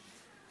passage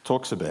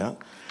talks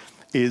about,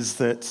 is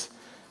that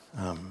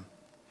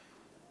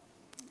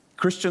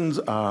Christians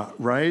are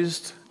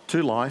raised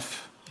to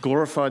life,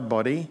 glorified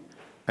body,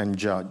 and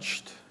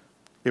judged.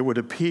 It would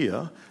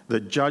appear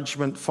that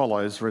judgment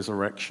follows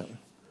resurrection,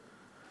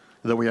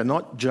 that we are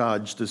not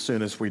judged as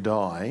soon as we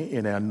die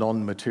in our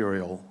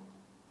non-material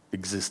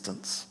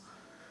existence,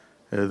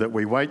 that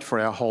we wait for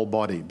our whole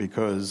body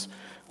because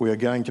we are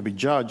going to be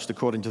judged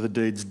according to the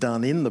deeds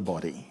done in the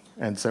body,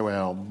 and so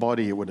our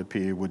body, it would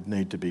appear, would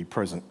need to be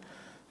present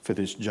for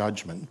this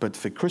judgment. But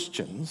for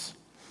Christians,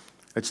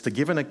 it's to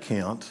give an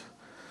account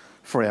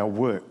for our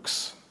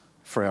works,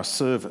 for our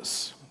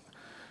service.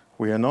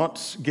 We are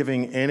not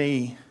giving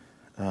any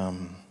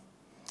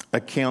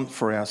account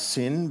for our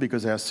sin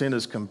because our sin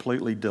is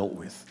completely dealt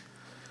with.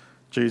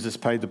 Jesus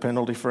paid the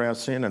penalty for our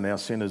sin, and our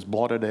sin is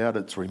blotted out,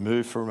 it's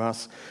removed from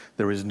us.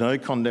 There is no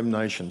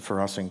condemnation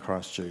for us in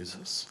Christ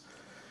Jesus.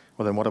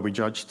 Well, then what are we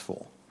judged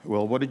for?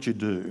 Well, what did you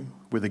do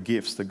with the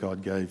gifts that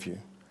God gave you?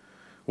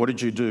 What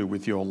did you do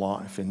with your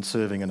life in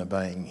serving and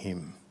obeying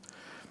him?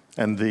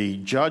 And the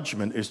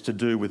judgment is to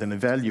do with an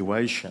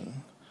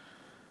evaluation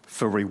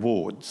for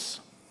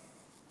rewards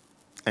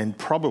and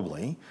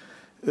probably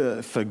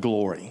for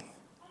glory.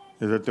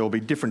 That there will be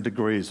different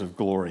degrees of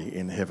glory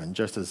in heaven,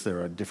 just as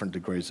there are different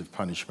degrees of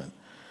punishment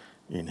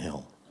in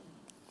hell.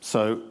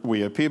 So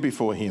we appear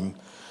before him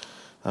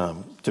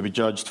to be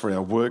judged for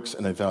our works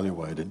and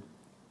evaluated.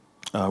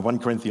 1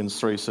 Corinthians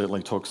 3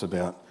 certainly talks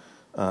about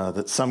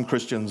that some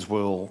Christians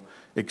will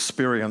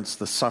experience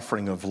the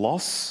suffering of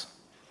loss,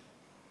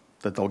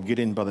 that they'll get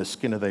in by the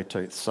skin of their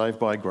teeth, saved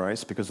by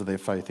grace because of their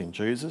faith in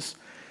Jesus,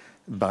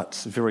 but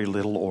very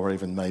little or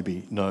even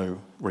maybe no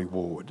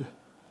reward.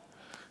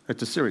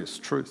 It's a serious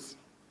truth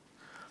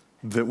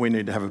that we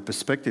need to have a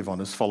perspective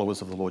on as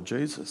followers of the Lord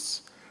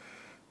Jesus.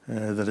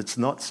 That it's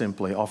not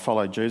simply, I'll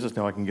follow Jesus,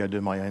 now I can go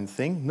do my own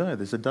thing. No,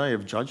 there's a day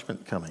of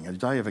judgment coming, a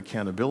day of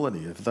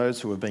accountability of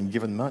those who have been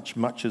given much,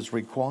 much is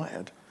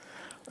required.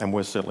 And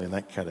we're certainly in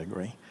that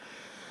category.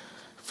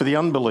 For the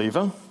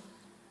unbeliever,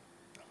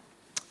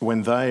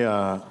 when they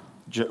are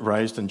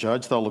raised and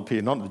judged, they'll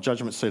appear not at the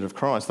judgment seat of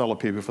Christ, they'll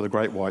appear before the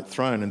great white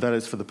throne, and that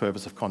is for the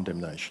purpose of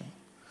condemnation.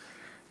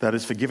 That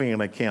is for giving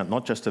an account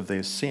not just of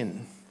their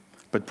sin,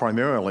 but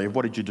primarily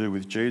what did you do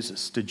with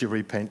Jesus? Did you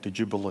repent? Did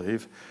you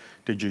believe?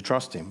 Did you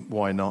trust him?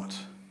 Why not?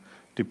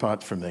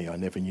 Depart from me, I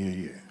never knew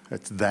you.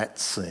 It's that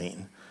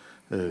scene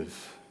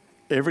of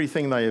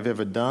everything they have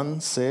ever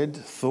done, said,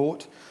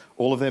 thought,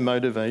 all of their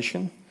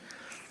motivation,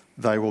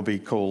 they will be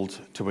called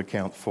to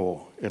account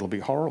for. It'll be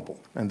horrible.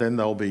 And then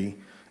they'll be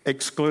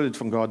excluded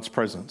from God's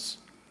presence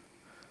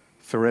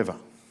forever.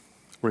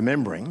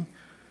 Remembering,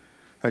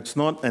 it's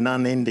not an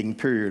unending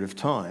period of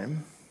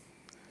time.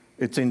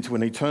 It's into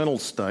an eternal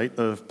state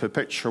of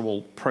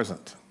perpetual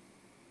present.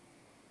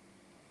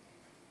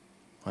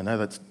 I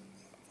know it's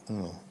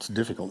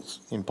difficult,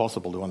 it's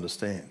impossible to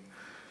understand.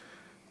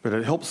 But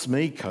it helps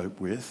me cope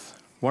with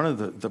one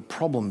of the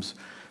problems,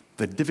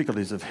 the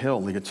difficulties of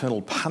hell, the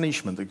eternal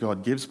punishment that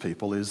God gives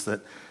people is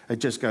that it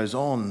just goes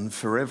on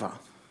forever.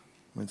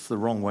 It's the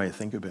wrong way to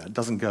think about it. It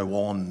doesn't go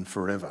on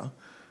forever.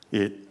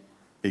 It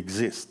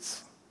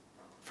exists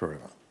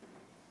forever.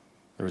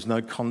 There is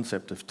no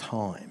concept of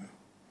time.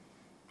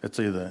 It's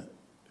either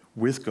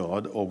with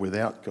God or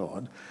without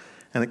God,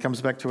 and it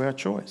comes back to our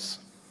choice.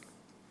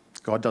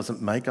 God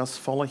doesn't make us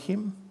follow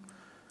him.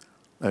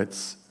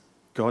 It's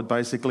God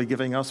basically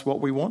giving us what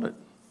we wanted.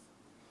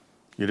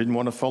 You didn't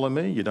want to follow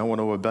me, you don't want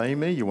to obey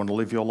me, you want to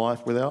live your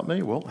life without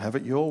me, well, have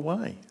it your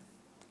way.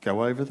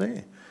 Go over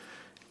there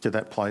to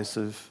that place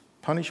of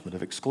punishment,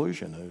 of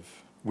exclusion, of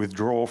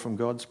withdrawal from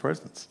God's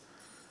presence.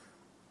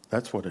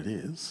 That's what it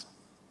is.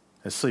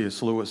 As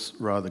C.S. Lewis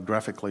rather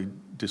graphically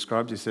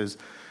describes, he says,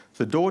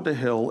 the door to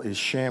hell is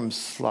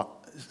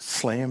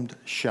slammed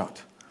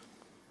shut.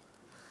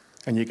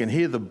 And you can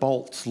hear the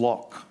bolts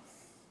lock,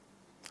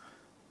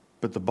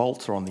 but the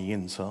bolts are on the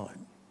inside.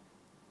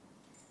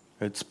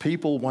 It's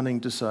people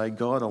wanting to say,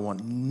 God, I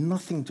want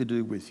nothing to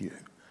do with you.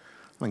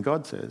 When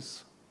God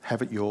says,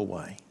 have it your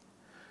way,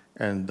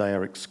 and they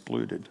are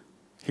excluded.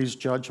 His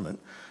judgment,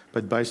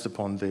 but based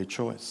upon their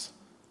choice.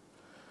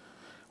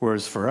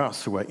 Whereas for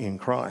us who are in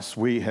Christ,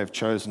 we have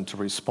chosen to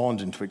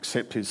respond and to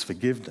accept his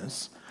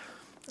forgiveness,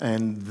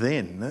 and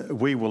then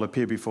we will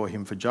appear before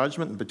him for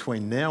judgment. And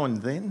between now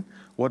and then,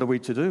 what are we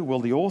to do? Well,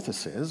 the author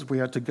says we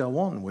are to go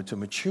on, we're to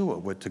mature,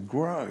 we're to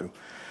grow.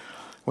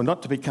 We're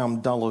not to become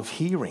dull of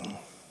hearing.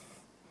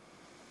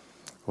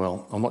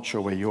 Well, I'm not sure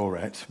where you're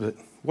at, but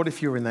what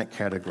if you're in that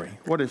category?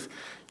 What if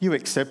you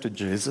accepted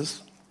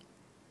Jesus?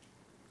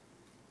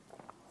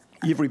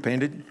 You've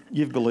repented,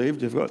 you've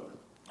believed, you've got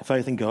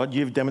faith in God,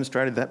 you've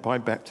demonstrated that by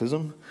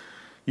baptism,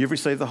 you've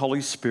received the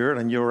Holy Spirit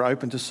and you're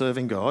open to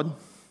serving God,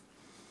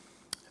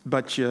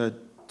 but you're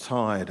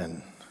tired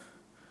and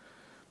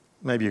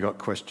maybe you've got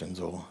questions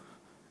or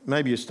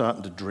maybe you're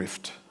starting to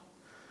drift.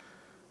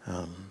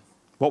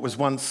 What was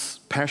once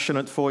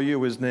passionate for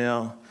you is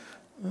now,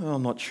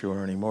 I'm not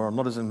sure anymore, I'm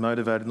not as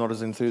motivated, not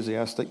as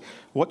enthusiastic.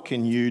 What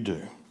can you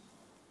do?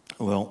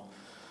 Well,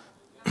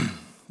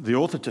 the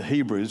author to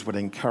Hebrews would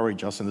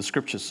encourage us, and the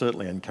scriptures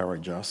certainly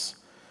encourage us,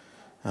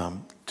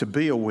 to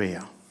be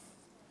aware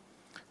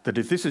that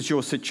if this is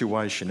your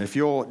situation, if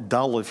you're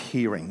dull of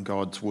hearing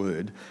God's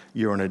word,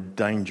 you're in a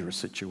dangerous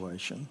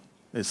situation.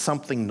 There's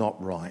something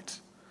not right.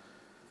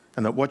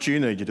 And that what you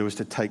need to do is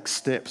to take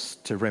steps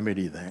to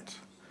remedy that.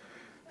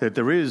 That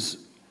there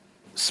is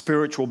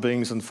spiritual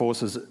beings and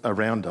forces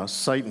around us,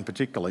 Satan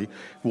particularly,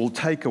 will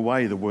take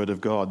away the word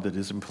of God that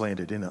is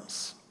implanted in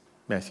us.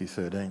 Matthew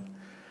 13.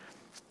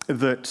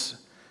 That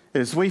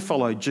as we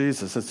follow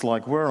Jesus, it's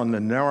like we're on the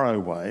narrow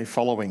way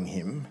following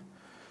him,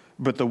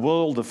 but the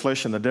world, the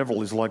flesh and the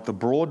devil is like the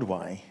broad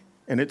way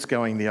and it's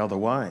going the other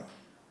way.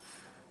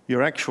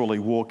 You're actually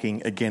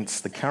walking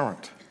against the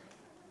current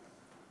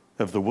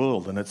of the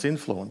world and its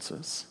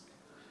influences.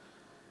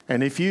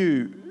 And if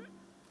you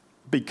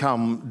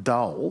become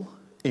dull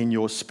in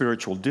your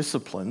spiritual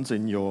disciplines,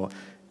 in your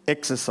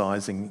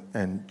exercising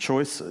and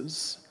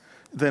choices,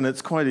 then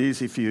it's quite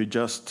easy for you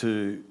just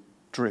to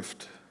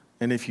drift.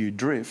 And if you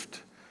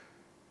drift,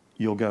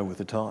 you'll go with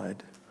the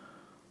tide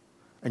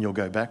and you'll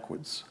go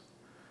backwards.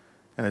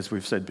 And as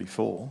we've said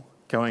before,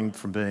 going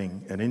from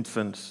being an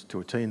infant to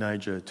a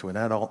teenager to an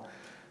adult,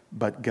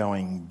 but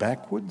going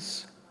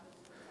backwards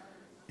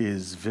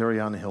is very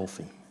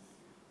unhealthy.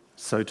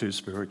 So too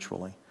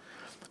spiritually.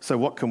 So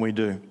what can we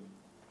do?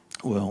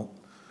 Well,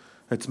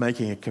 it's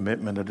making a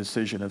commitment, a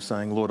decision of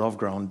saying, Lord, I've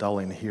grown dull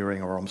in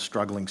hearing, or I'm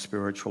struggling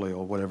spiritually,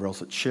 or whatever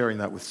else. It's sharing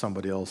that with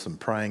somebody else and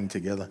praying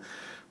together.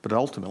 But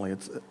ultimately,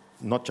 it's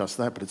not just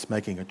that, but it's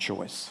making a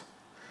choice.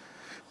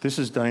 This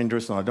is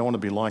dangerous, and I don't want to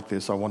be like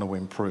this. I want to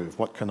improve.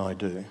 What can I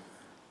do?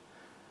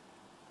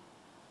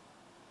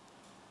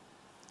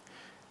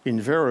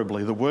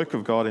 Invariably, the work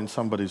of God in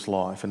somebody's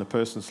life, in a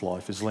person's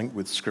life, is linked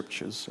with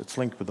scriptures. It's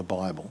linked with the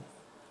Bible.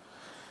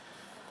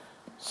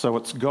 So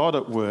it's God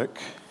at work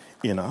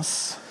in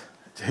us,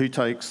 who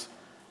takes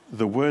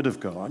the Word of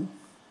God,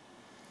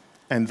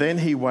 and then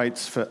he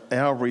waits for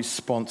our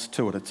response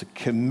to it. It's a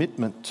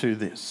commitment to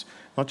this,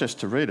 not just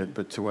to read it,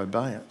 but to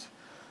obey it,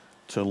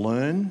 to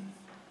learn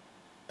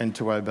and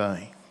to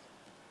obey.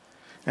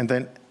 And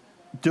then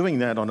doing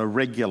that on a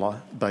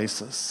regular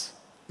basis,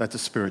 that's a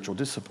spiritual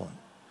discipline,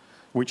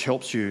 which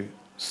helps you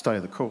stay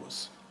the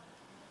course.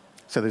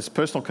 So there's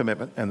personal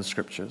commitment and the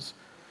scriptures,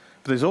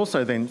 but there's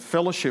also then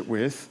fellowship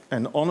with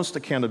and honest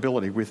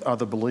accountability with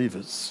other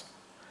believers,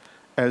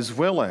 as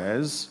well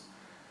as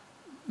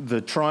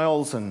the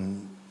trials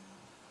and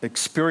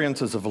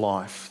experiences of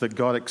life that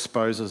God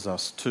exposes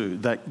us to,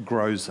 that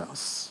grows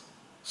us,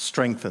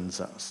 strengthens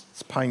us.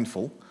 It's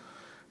painful,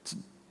 it's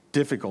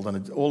difficult,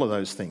 and all of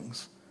those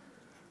things,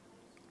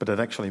 but it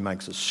actually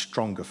makes us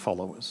stronger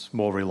followers,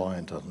 more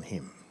reliant on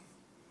him.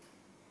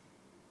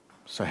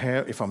 So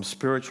if I'm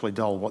spiritually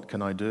dull, what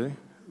can I do?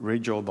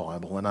 Read your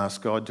Bible and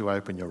ask God to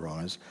open your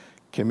eyes.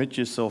 Commit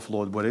yourself,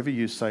 Lord, whatever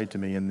you say to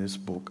me in this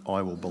book,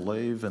 I will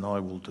believe and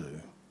I will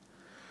do.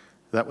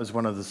 That was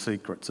one of the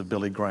secrets of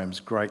Billy Graham's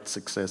great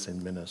success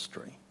in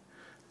ministry.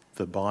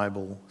 The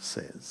Bible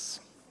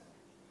says.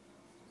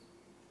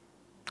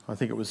 I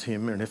think it was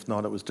him, and if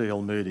not, it was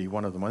D.L. Moody,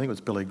 one of them. I think it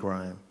was Billy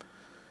Graham,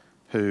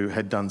 who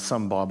had done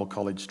some Bible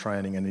college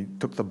training, and he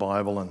took the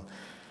Bible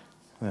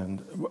and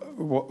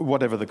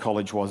whatever the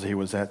college was he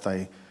was at,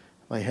 they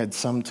had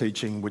some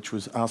teaching which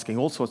was asking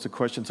all sorts of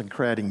questions and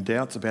creating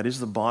doubts about, is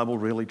the Bible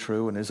really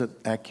true, and is it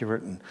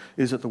accurate, and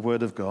is it the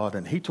Word of God?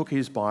 And he took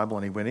his Bible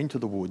and he went into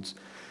the woods.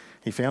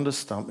 He found a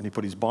stump and he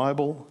put his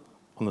Bible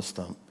on the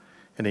stump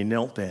and he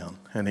knelt down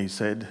and he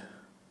said,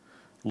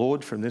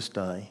 Lord, from this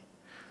day,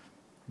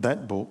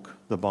 that book,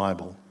 the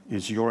Bible,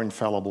 is your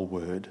infallible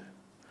word.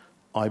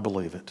 I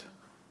believe it.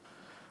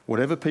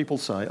 Whatever people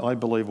say, I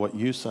believe what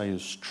you say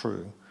is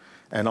true,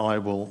 and I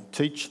will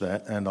teach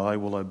that and I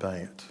will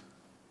obey it.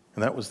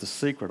 And that was the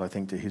secret, I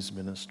think, to his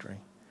ministry.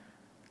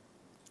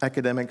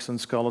 Academics and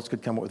scholars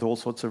could come up with all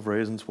sorts of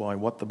reasons why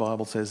what the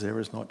Bible says there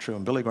is not true.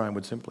 And Billy Graham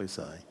would simply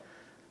say,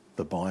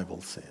 the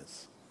Bible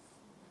says.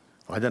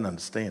 I don't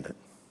understand it,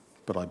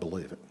 but I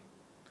believe it.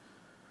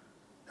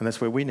 And that's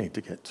where we need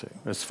to get to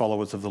as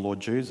followers of the Lord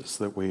Jesus,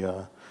 that we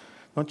are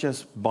not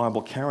just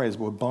Bible carriers,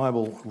 we're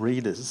Bible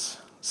readers.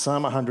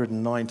 Psalm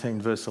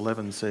 119 verse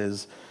 11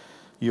 says,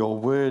 your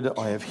word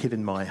I have hid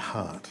in my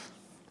heart.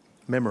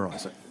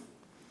 Memorize it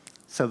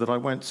so that I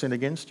won't sin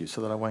against you,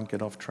 so that I won't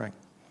get off track.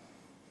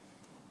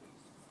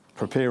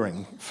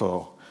 Preparing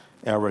for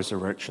our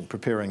resurrection,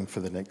 preparing for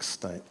the next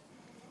state.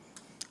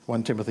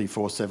 1 Timothy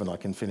 4:7, I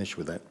can finish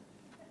with that.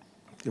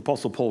 The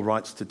Apostle Paul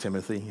writes to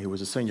Timothy, who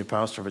was a senior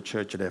pastor of a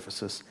church at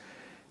Ephesus,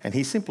 and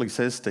he simply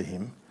says to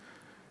him,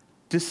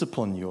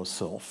 discipline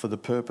yourself for the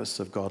purpose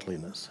of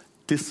godliness.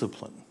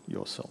 Discipline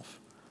yourself.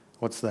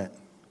 What's that?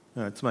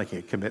 It's making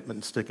a commitment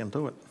and sticking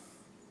to it.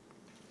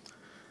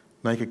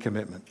 Make a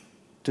commitment.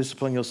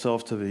 Discipline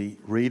yourself to be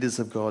readers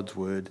of God's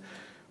word,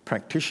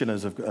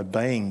 practitioners of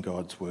obeying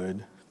God's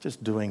word,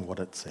 just doing what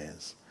it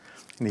says.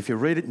 And if you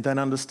read it and don't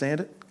understand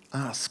it,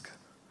 ask,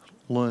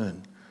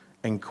 learn,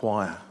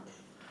 inquire.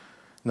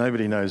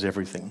 Nobody knows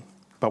everything,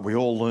 but we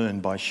all learn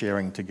by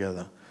sharing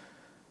together.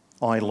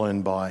 I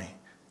learn by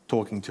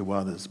talking to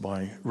others,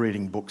 by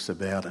reading books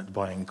about it,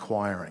 by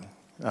inquiring,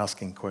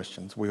 asking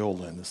questions. We all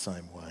learn the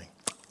same way.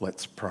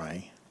 Let's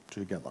pray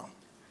together.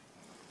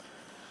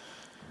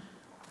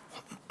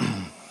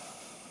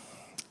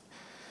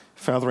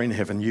 Father in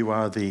heaven, you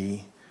are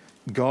the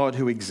God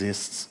who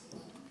exists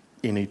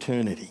in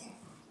eternity,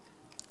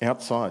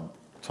 outside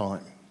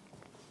time.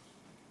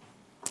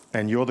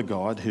 And you're the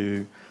God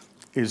who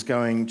is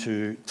going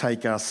to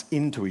take us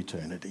into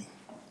eternity.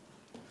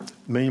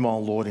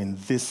 Meanwhile, Lord, in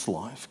this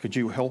life, could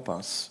you help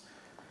us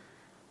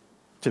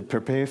to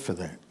prepare for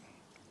that,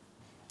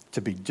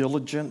 to be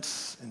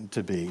diligent and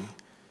to be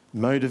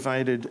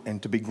motivated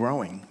and to be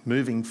growing,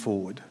 moving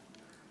forward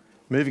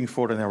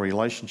in our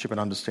relationship and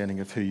understanding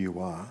of who you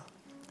are,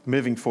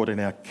 moving forward in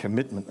our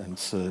commitment and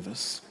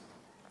service.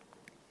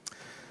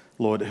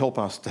 Lord, help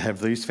us to have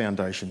these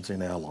foundations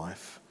in our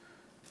life,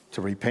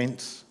 to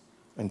repent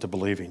and to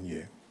believe in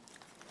you,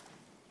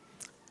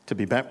 to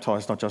be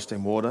baptised not just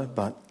in water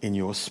but in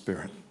your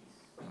Spirit,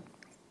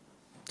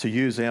 to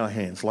use our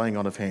hands, laying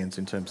on of hands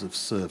in terms of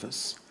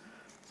service,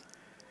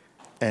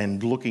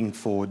 and looking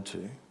forward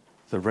to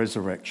the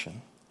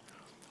resurrection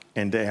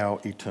and our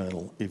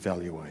eternal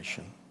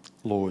evaluation.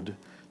 Lord,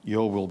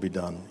 your will be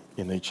done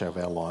in each of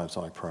our lives,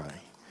 I pray.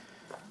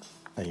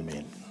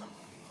 Amen.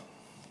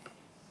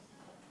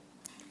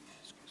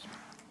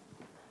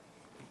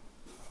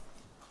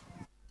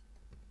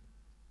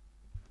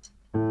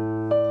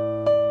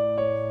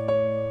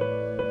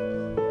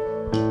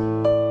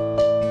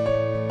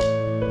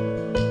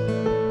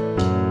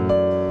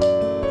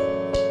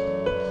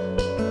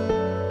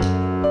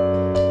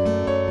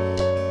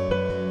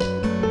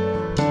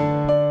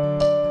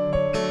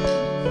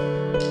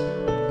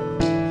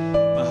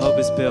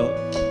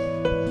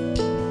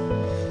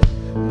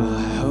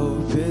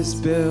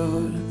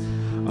 Built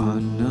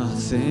on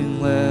nothing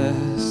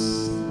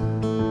less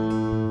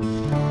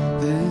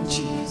than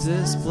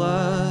Jesus'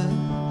 blood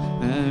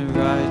and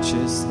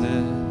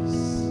righteousness.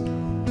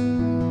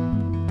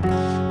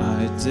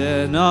 I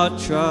dare not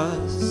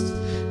trust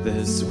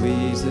the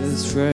sweetest friend.